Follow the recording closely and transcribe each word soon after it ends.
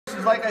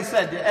is, like I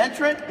said, the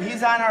entrant,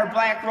 he's on our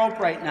black rope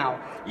right now.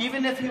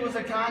 Even if he was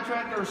a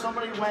contractor or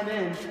somebody went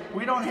in,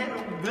 we don't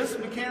have, this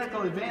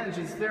mechanical advantage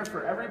is there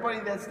for everybody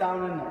that's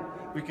down in there.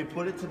 We could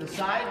put it to the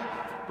side,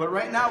 but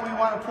right now we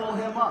want to pull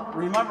him up.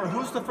 Remember,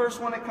 who's the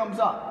first one that comes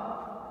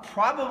up?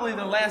 Probably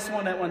the last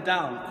one that went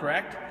down,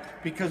 correct?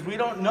 Because we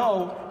don't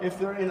know if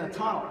they're in a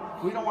tunnel.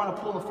 We don't want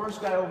to pull the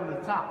first guy over the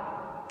top.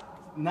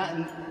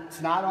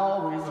 It's not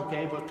always,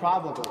 okay, but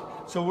probably.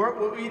 So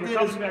what we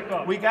did is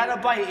we got a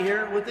bite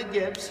here with the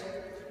Gibbs,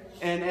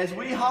 and as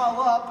we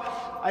haul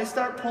up, I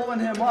start pulling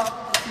him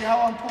up. See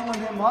how I'm pulling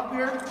him up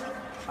here?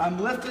 I'm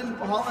lifting,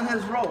 hauling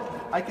his rope.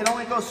 I can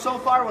only go so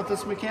far with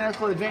this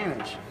mechanical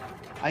advantage.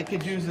 I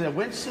could use the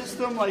winch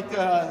system like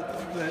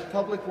the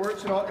public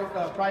works and all,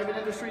 private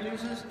industry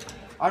uses.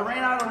 I ran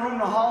out of room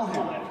to haul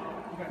him.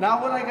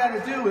 Now what I got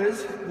to do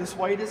is, this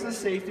white is the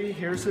safety,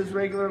 here's his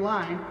regular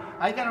line.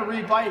 I got to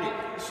re-bite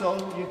it. So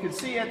you can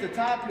see at the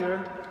top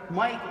here,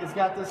 Mike has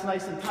got this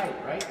nice and tight,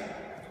 right?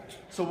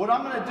 So what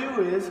I'm going to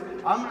do is,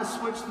 I'm going to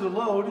switch the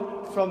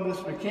load from this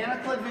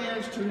mechanical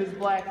advantage to his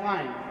black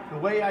line. The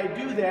way I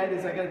do that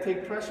is I got to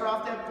take pressure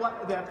off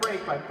that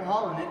brake by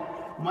hauling it.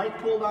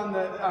 Mike pulled on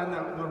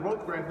the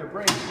rope, grabbed the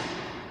brake.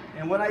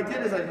 And what I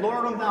did is I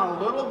lowered him down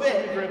a little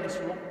bit. Grab this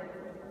rope.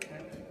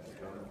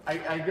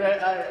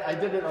 I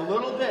did it a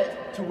little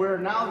bit to where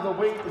now the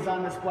weight is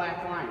on this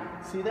black line.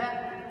 See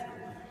that?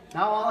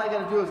 Now all I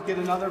got to do is get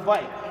another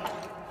bite.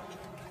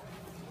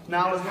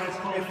 Now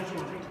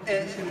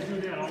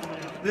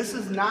this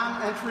is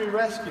non-entry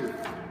rescue.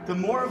 The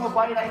more of a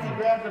bite I can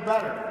grab, the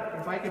better.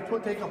 If I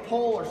could take a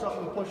pole or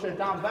something and push it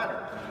down,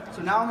 better.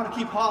 So now I'm going to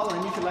keep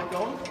hauling. You can let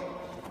go.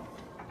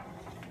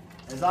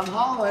 As I'm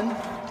hauling,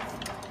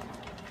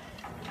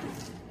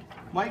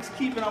 Mike's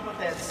keeping up with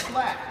that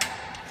slack.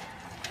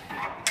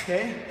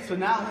 Okay, so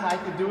now I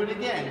can do it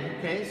again.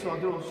 Okay, so I'll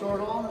do a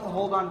short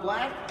hold on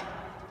black,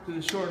 do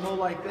the short hold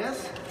like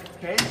this.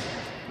 Okay,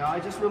 now I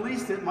just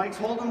released it. Mike's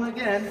holding it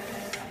again,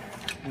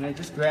 and I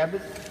just grab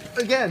it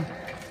again.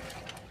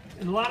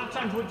 And a lot of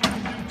times what you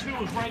can do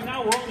too is right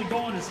now we're only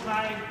going as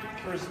high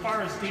or as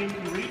far as Dan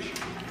can reach.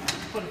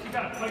 But if you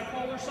got a pipe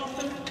pole or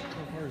something,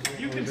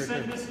 you can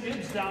send this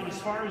Gibbs down as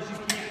far as you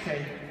can.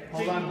 Okay,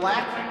 hold on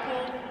black. Pipe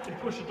pole and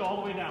push it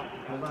all the way down.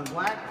 Hold on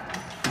black.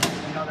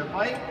 Another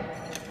bite.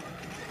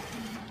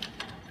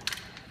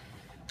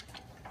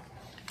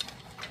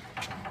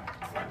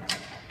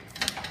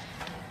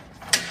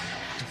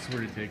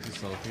 Where he takes a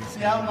selfie.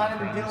 See how I'm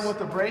not even dealing with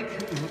the brake?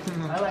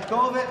 I let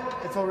go of it,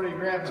 it's already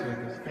grabbing me,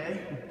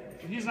 okay?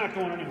 He's not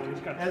going anywhere.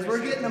 He's got. As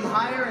we're getting them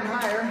higher and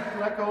higher,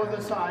 let go of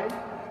the side.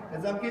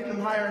 As I'm getting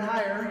them higher and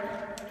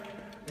higher,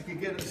 I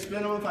can get it,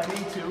 spin them if I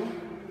need to.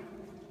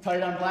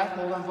 Tight on black,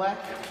 hold on black.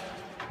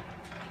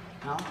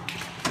 Now,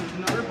 here's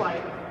another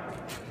bite.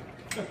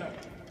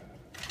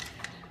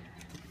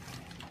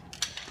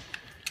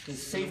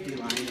 His safety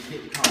line is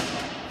getting caught.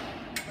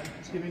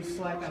 Just give me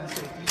slack on the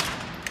safety.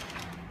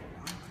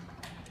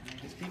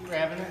 Keep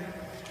grabbing it.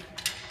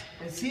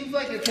 It seems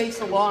like it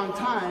takes a long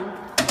time,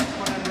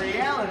 but in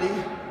reality,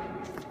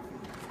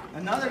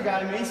 another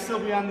guy may still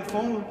be on the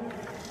phone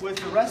with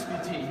the rescue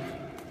team,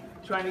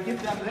 trying to get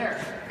them there.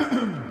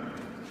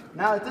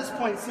 Now at this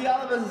point, see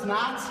all of his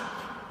knots?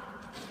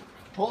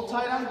 Hold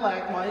tight on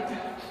black, Mike.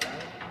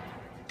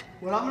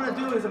 What I'm going to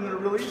do is I'm going to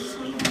release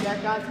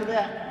back onto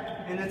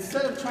that, and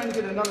instead of trying to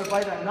get another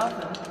bite on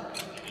nothing,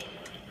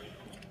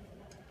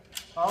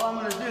 all I'm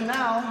going to do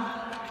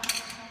now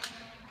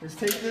is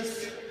take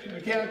this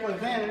mechanical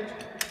advantage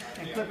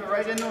and clip it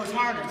right into his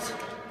harness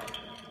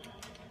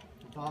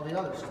with all the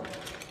other stuff.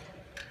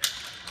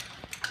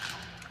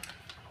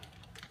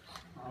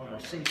 All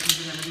our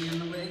safety's going to be in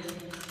the way.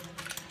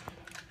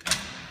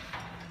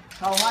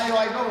 How high do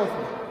I go with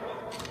it?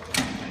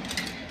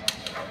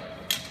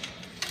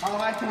 How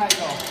high can I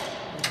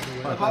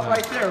go? About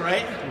right there,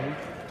 right?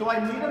 Do I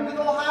need him to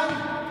go high?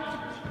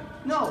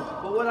 No,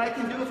 but what I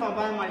can do if I'm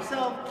by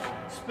myself,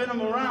 spin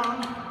him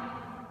around,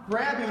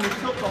 grab him and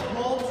tilt the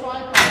whole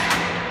tripod.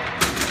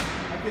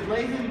 I could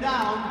lay him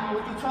down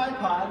with the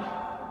tripod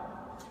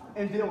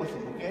and deal with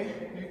him,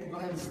 okay? You can go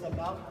ahead and step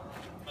out.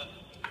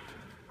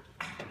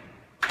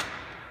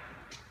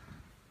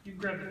 You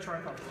grab the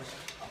tripod first.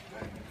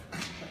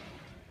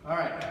 All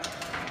right.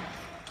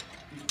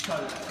 You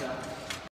cut it, Seth.